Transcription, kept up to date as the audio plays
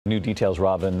New details,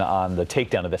 Robin, on the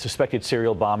takedown of the suspected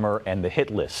serial bomber and the hit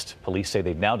list police say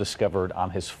they've now discovered on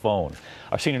his phone.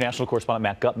 Our senior national correspondent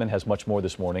Matt Gutman has much more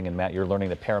this morning. And Matt, you're learning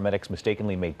that paramedics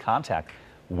mistakenly made contact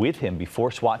with him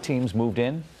before SWAT teams moved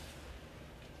in.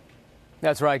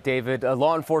 That's right, David.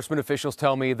 Law enforcement officials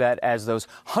tell me that as those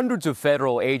hundreds of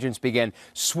federal agents began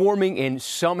swarming in,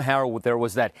 somehow there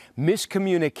was that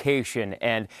miscommunication,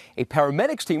 and a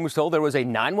paramedics team was told there was a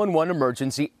 911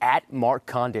 emergency at Mark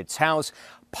Conditt's house,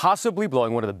 possibly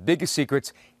blowing one of the biggest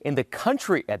secrets in the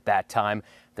country at that time,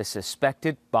 the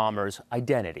suspected bomber's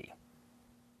identity.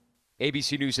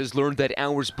 ABC News has learned that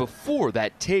hours before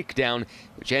that takedown,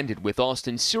 which ended with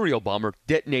Austin's serial bomber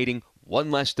detonating one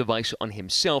last device on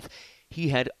himself, he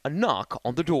had a knock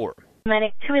on the door.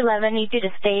 Medic 211, you did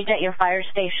a stage at your fire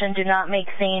station. Do not make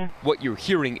scene. What you're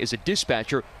hearing is a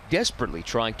dispatcher desperately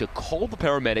trying to call the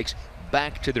paramedics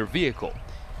back to their vehicle.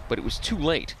 But it was too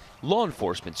late. Law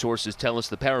enforcement sources tell us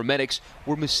the paramedics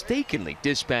were mistakenly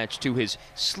dispatched to his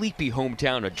sleepy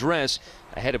hometown address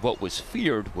ahead of what was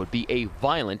feared would be a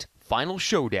violent final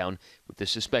showdown with the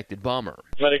suspected bomber.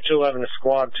 Medic 211 to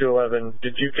Squad 211.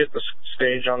 Did you get the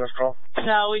stage on this call?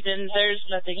 No, we didn't. There's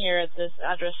nothing here at this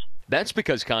address. That's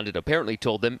because Conditt apparently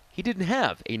told them he didn't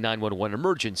have a 911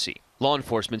 emergency. Law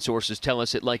enforcement sources tell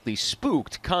us it likely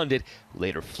spooked Conditt, who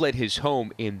later fled his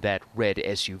home in that red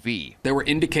SUV. There were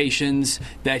indications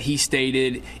that he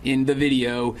stated in the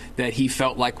video that he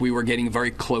felt like we were getting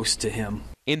very close to him.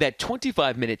 In that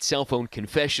 25-minute cell phone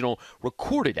confessional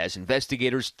recorded as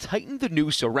investigators tightened the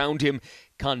noose around him,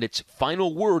 Conditt's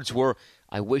final words were,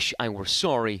 "I wish I were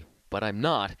sorry, but I'm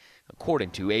not,"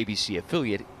 according to ABC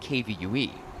affiliate KVUE.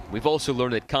 We've also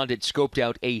learned that Conditt scoped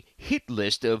out a hit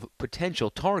list of potential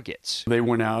targets. They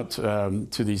went out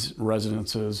to these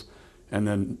residences and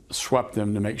then swept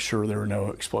them to make sure there were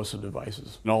no explosive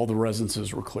devices. And all the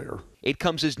residences were clear. It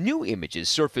comes as new images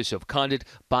surface of Conditt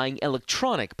buying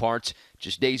electronic parts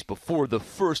just days before the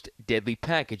first deadly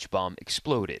package bomb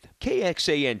exploded.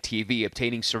 KXAN TV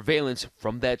obtaining surveillance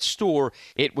from that store.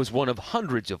 It was one of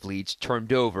hundreds of leads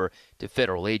turned over to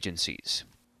federal agencies.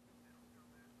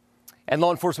 And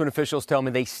law enforcement officials tell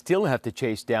me they still have to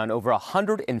chase down over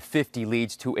 150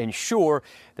 leads to ensure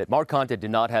that Mark Conditt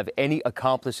did not have any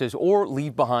accomplices or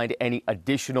leave behind any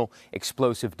additional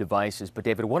explosive devices. But,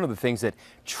 David, one of the things that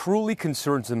truly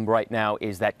concerns them right now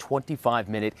is that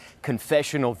 25-minute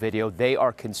confessional video. They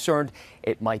are concerned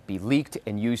it might be leaked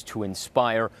and used to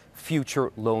inspire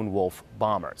future lone wolf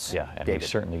bombers. Yeah, and David. we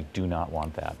certainly do not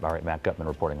want that. All right, Matt Gutman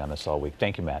reporting on this all week.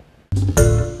 Thank you, Matt.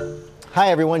 Hi,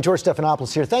 everyone. George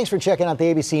Stephanopoulos here. Thanks for checking out the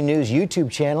ABC News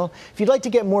YouTube channel. If you'd like to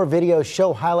get more videos,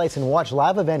 show highlights, and watch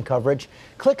live event coverage,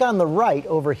 click on the right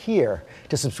over here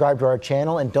to subscribe to our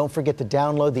channel. And don't forget to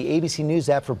download the ABC News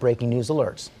app for breaking news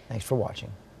alerts. Thanks for watching.